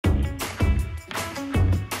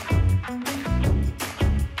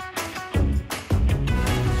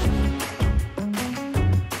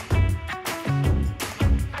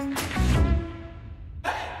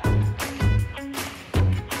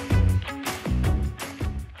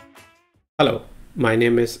Hello, my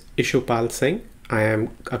name is Ishupal Singh. I am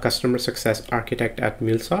a customer success architect at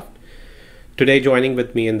MuleSoft. Today joining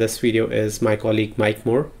with me in this video is my colleague Mike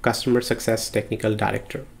Moore, customer success technical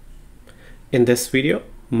director. In this video,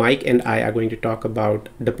 Mike and I are going to talk about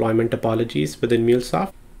deployment topologies within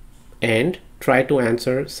MuleSoft and try to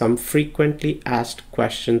answer some frequently asked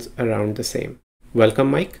questions around the same. Welcome,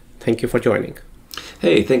 Mike. Thank you for joining.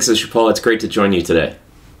 Hey, thanks, Ishupal. It's great to join you today.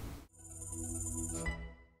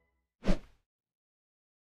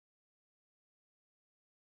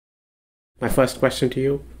 My first question to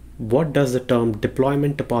you, what does the term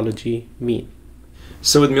deployment topology mean?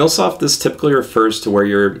 So with MuleSoft, this typically refers to where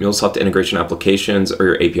your MuleSoft integration applications or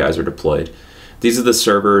your APIs are deployed. These are the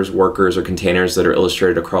servers, workers, or containers that are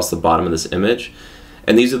illustrated across the bottom of this image.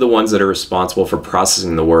 And these are the ones that are responsible for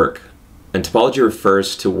processing the work. And topology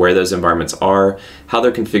refers to where those environments are, how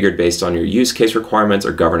they're configured based on your use case requirements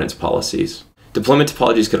or governance policies. Deployment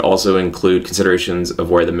topologies could also include considerations of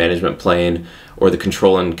where the management plane or the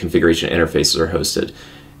control and configuration interfaces are hosted.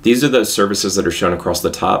 These are those services that are shown across the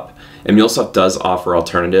top, and MuleSoft does offer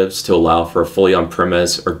alternatives to allow for a fully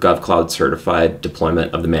on-premise or GovCloud certified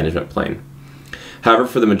deployment of the management plane. However,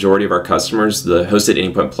 for the majority of our customers, the hosted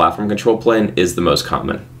anypoint platform control plane is the most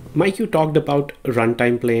common. Mike, you talked about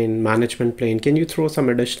runtime plane, management plane. Can you throw some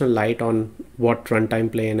additional light on what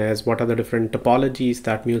runtime plane is? What are the different topologies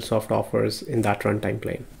that MuleSoft offers in that runtime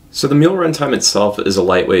plane? So the Mule runtime itself is a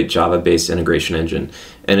lightweight Java-based integration engine,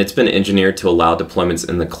 and it's been engineered to allow deployments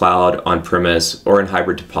in the cloud, on-premise, or in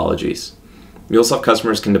hybrid topologies. MuleSoft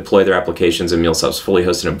customers can deploy their applications in MuleSoft's fully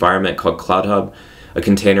hosted environment called CloudHub, a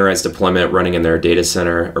containerized deployment running in their data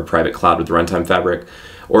center or private cloud with runtime fabric,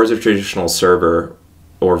 or as a traditional server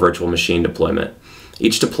or virtual machine deployment.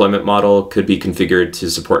 Each deployment model could be configured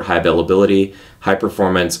to support high availability, high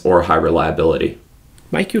performance, or high reliability.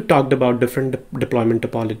 Mike, you talked about different deployment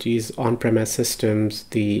topologies, on-premise systems,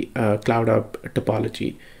 the CloudHub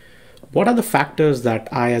topology. What are the factors that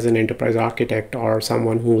I, as an enterprise architect or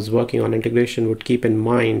someone who's working on integration, would keep in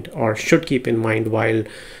mind or should keep in mind while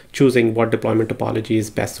choosing what deployment topology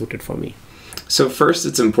is best suited for me? So first,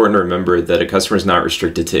 it's important to remember that a customer is not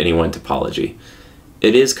restricted to any one topology.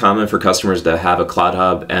 It is common for customers to have a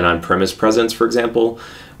CloudHub and on-premise presence, for example,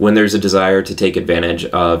 when there's a desire to take advantage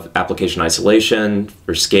of application isolation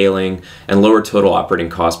or scaling and lower total operating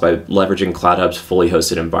costs by leveraging CloudHub's fully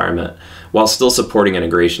hosted environment, while still supporting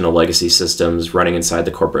integration of legacy systems running inside the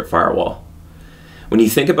corporate firewall. When you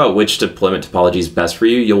think about which deployment topology is best for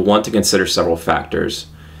you, you'll want to consider several factors,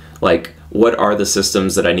 like what are the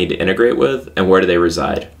systems that I need to integrate with and where do they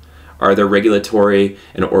reside? Are there regulatory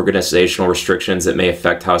and organizational restrictions that may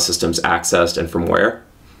affect how a system is accessed and from where?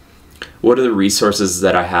 What are the resources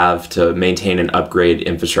that I have to maintain and upgrade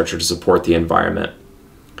infrastructure to support the environment?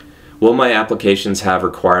 Will my applications have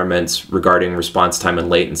requirements regarding response time and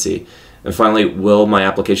latency? And finally, will my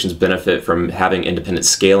applications benefit from having independent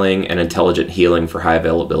scaling and intelligent healing for high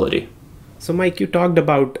availability? So Mike, you talked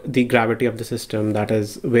about the gravity of the system, that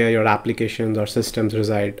is where your applications or systems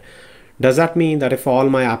reside. Does that mean that if all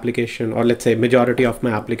my application, or let's say majority of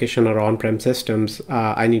my application are on-prem systems,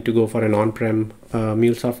 I need to go for an on-prem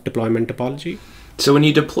MuleSoft deployment topology? So when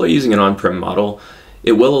you deploy using an on-prem model,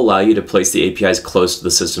 it will allow you to place the APIs close to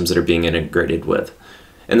the systems that are being integrated with.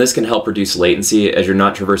 And this can help reduce latency as you're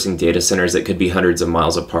not traversing data centers that could be hundreds of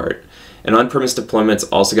miles apart. And on-premise deployment's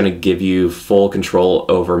also going to give you full control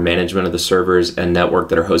over management of the servers and network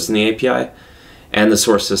that are hosting the API, and the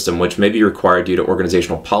source system, which may be required due to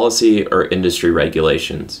organizational policy or industry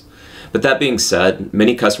regulations. But that being said,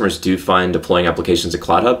 many customers do find deploying applications to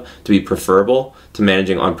CloudHub to be preferable to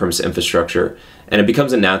managing on-premise infrastructure, and it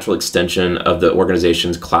becomes a natural extension of the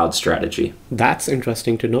organization's cloud strategy. That's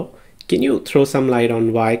interesting to know. Can you throw some light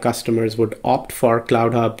on why customers would opt for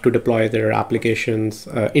CloudHub to deploy their applications,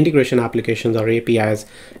 integration applications or APIs,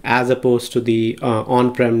 as opposed to the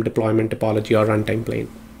on-prem deployment topology or runtime plane?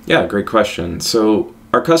 Yeah, great question. So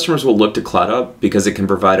our customers will look to CloudHub because it can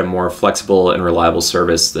provide a more flexible and reliable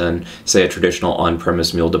service than, say, a traditional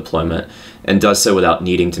on-premise Mule deployment, and does so without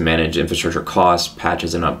needing to manage infrastructure costs,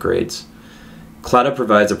 patches, and upgrades. CloudHub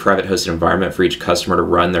provides a private hosted environment for each customer to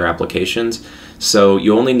run their applications, so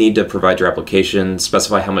you only need to provide your application,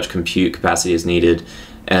 specify how much compute capacity is needed,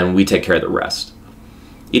 and we take care of the rest.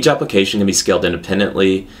 Each application can be scaled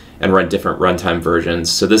independently and run different runtime versions,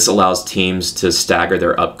 so this allows teams to stagger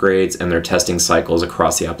their upgrades and their testing cycles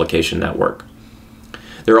across the application network.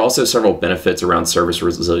 There are also several benefits around service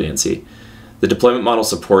resiliency. The deployment model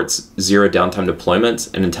supports zero downtime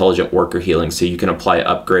deployments and intelligent worker healing, so you can apply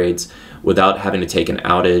upgrades without having to take an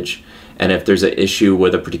outage, and if there's an issue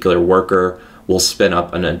with a particular worker, will spin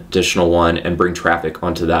up an additional one and bring traffic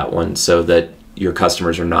onto that one so that your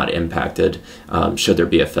customers are not impacted should there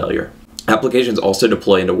be a failure. Applications also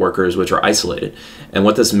deploy into workers which are isolated. And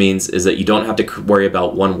what this means is that you don't have to worry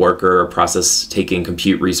about one worker or process taking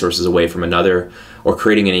compute resources away from another or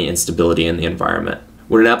creating any instability in the environment.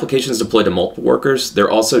 When an application is deployed to multiple workers, they're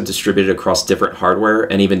also distributed across different hardware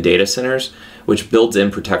and even data centers, which builds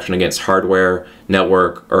in protection against hardware,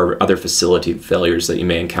 network, or other facility failures that you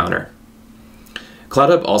may encounter.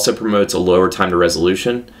 CloudHub also promotes a lower time to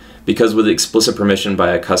resolution because with explicit permission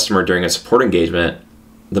by a customer during a support engagement,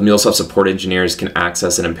 the MuleSoft support engineers can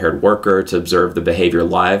access an impaired worker to observe the behavior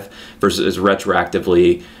live versus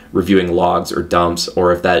retroactively reviewing logs or dumps,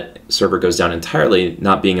 or if that server goes down entirely,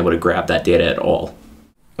 not being able to grab that data at all.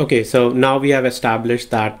 Okay, so now we have established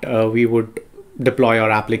that we would deploy our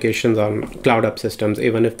applications on CloudHub systems,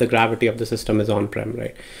 even if the gravity of the system is on-prem,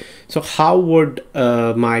 right? So how would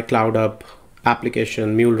my CloudHub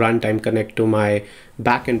application, Mule runtime, connect to my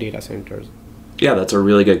backend data centers? Yeah, that's a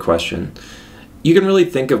really good question. You can really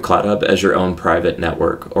think of CloudHub as your own private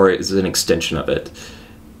network or as an extension of it.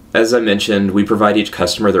 As I mentioned, we provide each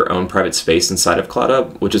customer their own private space inside of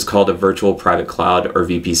CloudHub, which is called a virtual private cloud or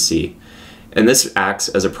VPC. And this acts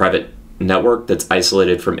as a private network that's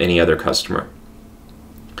isolated from any other customer.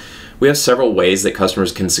 We have several ways that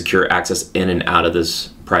customers can secure access in and out of this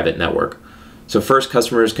private network. So first,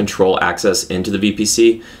 customers control access into the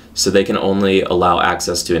VPC, so they can only allow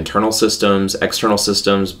access to internal systems, external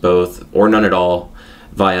systems, both or none at all,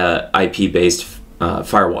 via IP-based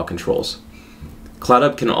firewall controls.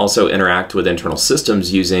 CloudHub can also interact with internal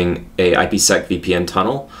systems using a IPsec VPN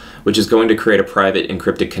tunnel, which is going to create a private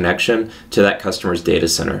encrypted connection to that customer's data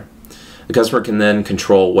center. The customer can then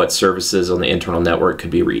control what services on the internal network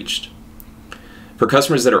could be reached. For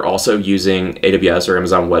customers that are also using AWS or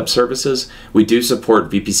Amazon Web Services, we do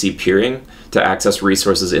support VPC peering to access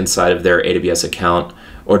resources inside of their AWS account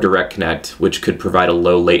or Direct Connect, which could provide a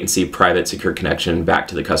low latency private secure connection back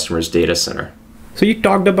to the customer's data center. So you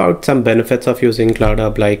talked about some benefits of using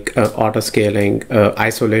CloudHub like auto-scaling,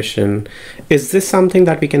 isolation. Is this something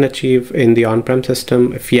that we can achieve in the on-prem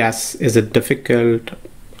system? If yes, is it difficult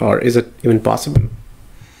or is it even possible?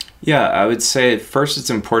 Yeah, I would say first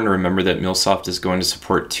it's important to remember that MuleSoft is going to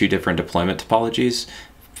support two different deployment topologies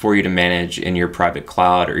for you to manage in your private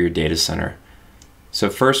cloud or your data center. So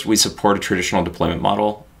first, we support a traditional deployment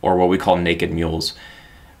model, or what we call naked mules,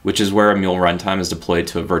 which is where a mule runtime is deployed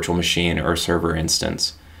to a virtual machine or server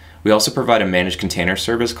instance. We also provide a managed container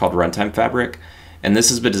service called Runtime Fabric, and this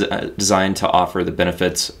has been designed to offer the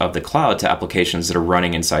benefits of the cloud to applications that are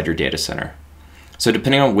running inside your data center. So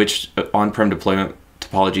depending on which on-prem deployment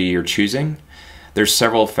topology you're choosing, there's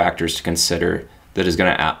several factors to consider that is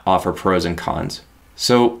going to offer pros and cons.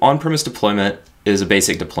 So on-premise deployment is a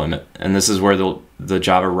basic deployment, and this is where the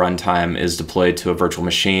Java runtime is deployed to a virtual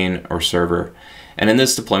machine or server. And in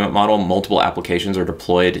this deployment model, multiple applications are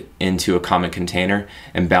deployed into a common container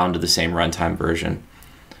and bound to the same runtime version.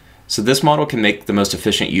 So this model can make the most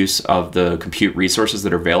efficient use of the compute resources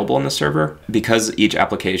that are available in the server because each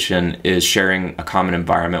application is sharing a common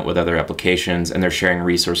environment with other applications and they're sharing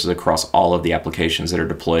resources across all of the applications that are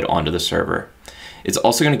deployed onto the server. It's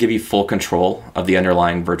also going to give you full control of the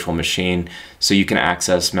underlying virtual machine, so you can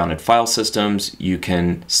access mounted file systems, you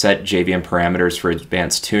can set JVM parameters for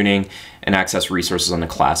advanced tuning, and access resources on the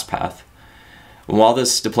class path. While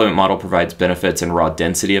this deployment model provides benefits and raw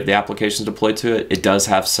density of the applications deployed to it, it does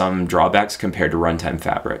have some drawbacks compared to Runtime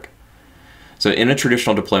Fabric. So in a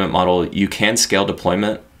traditional deployment model, you can scale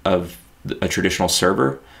deployment of a traditional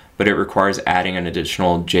server, but it requires adding an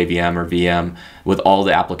additional JVM or VM with all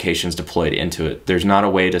the applications deployed into it. There's not a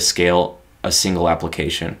way to scale a single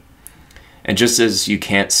application. And just as you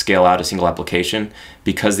can't scale out a single application,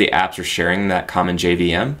 because the apps are sharing that common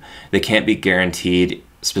JVM, they can't be guaranteed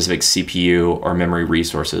specific CPU or memory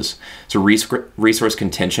resources. So resource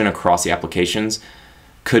contention across the applications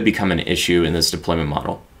could become an issue in this deployment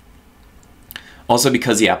model. Also,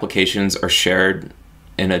 because the applications are shared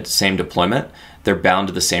in a same deployment, they're bound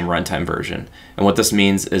to the same runtime version. And what this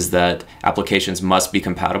means is that applications must be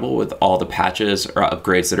compatible with all the patches or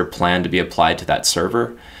upgrades that are planned to be applied to that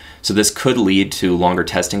server. So this could lead to longer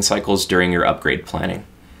testing cycles during your upgrade planning.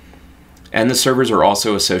 And the servers are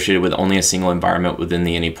also associated with only a single environment within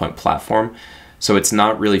the Anypoint platform. So it's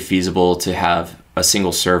not really feasible to have a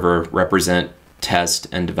single server represent test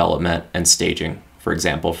and development and staging, for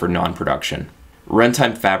example, for non-production.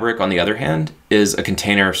 Runtime Fabric, on the other hand, is a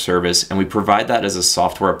container service, and we provide that as a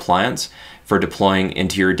software appliance for deploying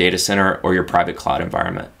into your data center or your private cloud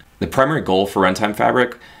environment. The primary goal for Runtime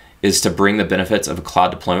Fabric is to bring the benefits of a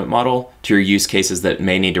cloud deployment model to your use cases that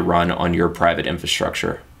may need to run on your private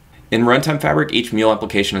infrastructure. In Runtime Fabric, each Mule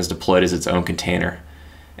application is deployed as its own container.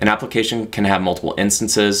 An application can have multiple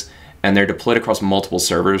instances, and they're deployed across multiple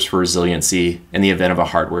servers for resiliency in the event of a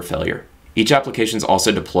hardware failure. Each application is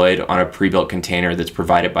also deployed on a pre-built container that's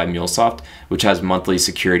provided by MuleSoft, which has monthly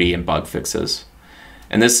security and bug fixes.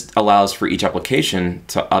 And this allows for each application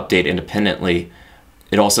to update independently.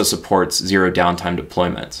 It also supports zero downtime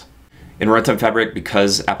deployments. In Runtime Fabric,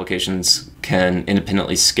 because applications can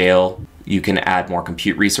independently scale, you can add more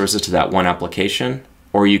compute resources to that one application,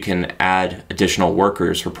 or you can add additional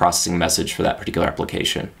workers for processing message for that particular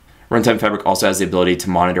application. Runtime Fabric also has the ability to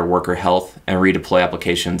monitor worker health and redeploy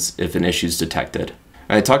applications if an issue is detected.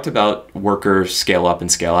 I talked about worker scale up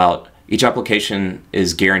and scale out. Each application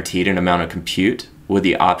is guaranteed an amount of compute with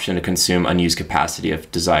the option to consume unused capacity if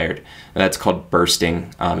desired. And that's called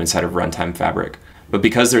bursting inside of Runtime Fabric. But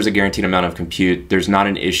because there's a guaranteed amount of compute, there's not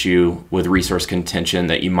an issue with resource contention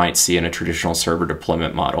that you might see in a traditional server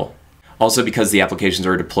deployment model. Also, because the applications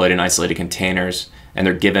are deployed in isolated containers and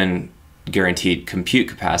they're given guaranteed compute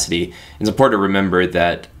capacity, it's important to remember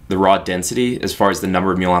that the raw density, as far as the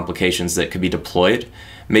number of Mule applications that could be deployed,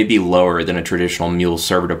 may be lower than a traditional Mule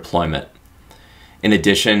server deployment. In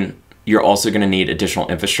addition, you're also going to need additional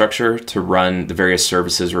infrastructure to run the various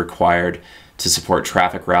services required to support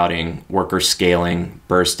traffic routing, worker scaling,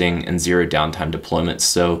 bursting, and zero downtime deployments.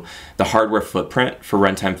 So the hardware footprint for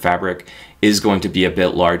Runtime Fabric is going to be a bit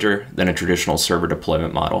larger than a traditional server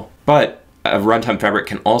deployment model. But a Runtime Fabric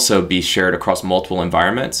can also be shared across multiple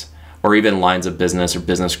environments or even lines of business or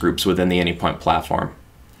business groups within the Anypoint platform.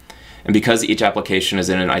 And because each application is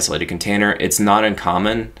in an isolated container, it's not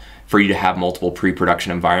uncommon for you to have multiple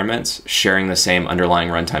pre-production environments sharing the same underlying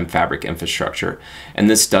Runtime Fabric infrastructure. And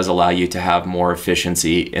this does allow you to have more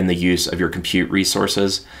efficiency in the use of your compute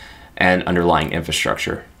resources and underlying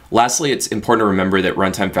infrastructure. Lastly, it's important to remember that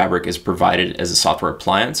Runtime Fabric is provided as a software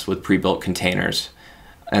appliance with pre-built containers,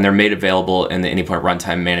 and they're made available in the Anypoint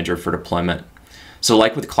Runtime Manager for deployment. So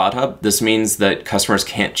like with CloudHub, this means that customers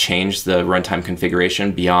can't change the runtime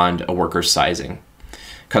configuration beyond a worker's sizing.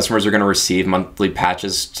 Customers are going to receive monthly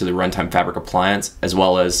patches to the Runtime Fabric appliance, as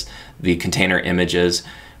well as the container images,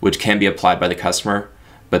 which can be applied by the customer,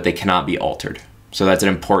 but they cannot be altered. So that's an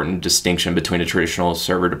important distinction between a traditional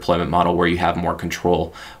server deployment model where you have more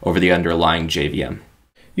control over the underlying JVM.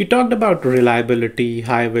 You talked about reliability,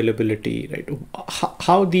 high availability, right?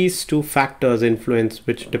 How these two factors influence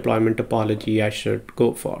which deployment topology I should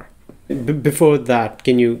go for? Before that,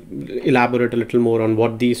 can you elaborate a little more on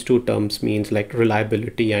what these two terms means, like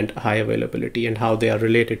reliability and high availability, and how they are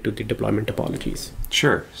related to the deployment topologies?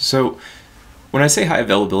 Sure. So when I say high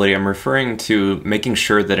availability, I'm referring to making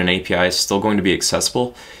sure that an API is still going to be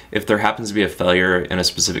accessible if there happens to be a failure in a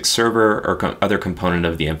specific server or other component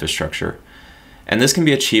of the infrastructure. And this can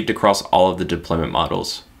be achieved across all of the deployment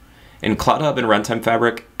models. In CloudHub and Runtime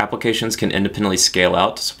Fabric, applications can independently scale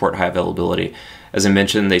out to support high availability. As I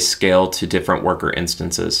mentioned, they scale to different worker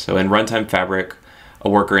instances. So in Runtime Fabric, a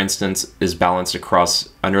worker instance is balanced across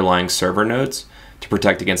underlying server nodes to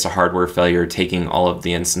protect against a hardware failure taking all of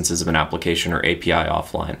the instances of an application or API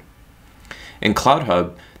offline. In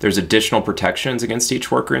CloudHub, there's additional protections against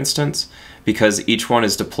each worker instance because each one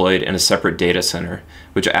is deployed in a separate data center,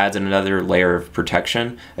 which adds another layer of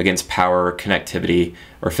protection against power, connectivity,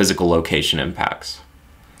 or physical location impacts.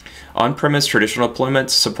 On-premise traditional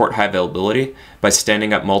deployments support high availability by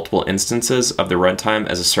standing up multiple instances of the runtime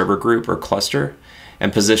as a server group or cluster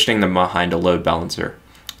and positioning them behind a load balancer.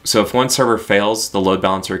 So if one server fails, the load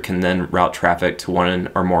balancer can then route traffic to one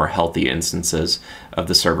or more healthy instances of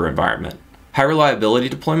the server environment. High reliability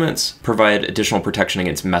deployments provide additional protection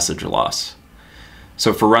against message loss.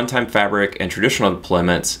 So for Runtime Fabric and traditional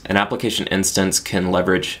deployments, an application instance can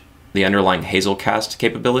leverage the underlying Hazelcast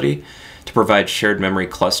capability to provide shared memory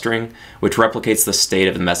clustering, which replicates the state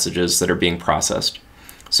of the messages that are being processed.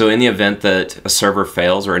 So in the event that a server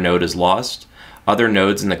fails or a node is lost, other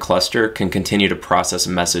nodes in the cluster can continue to process a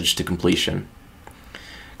message to completion.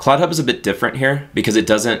 CloudHub is a bit different here because it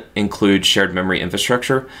doesn't include shared memory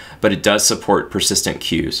infrastructure, but it does support persistent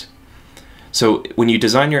queues. So when you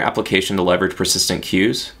design your application to leverage persistent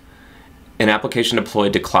queues, an application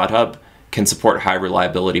deployed to CloudHub can support high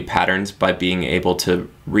reliability patterns by being able to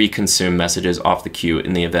reconsume messages off the queue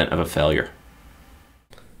in the event of a failure.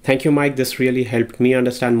 Thank you, Mike. This really helped me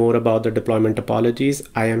understand more about the deployment topologies.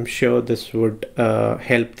 I am sure this would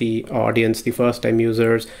help the audience, the first-time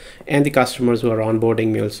users, and the customers who are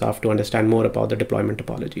onboarding MuleSoft to understand more about the deployment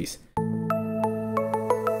topologies.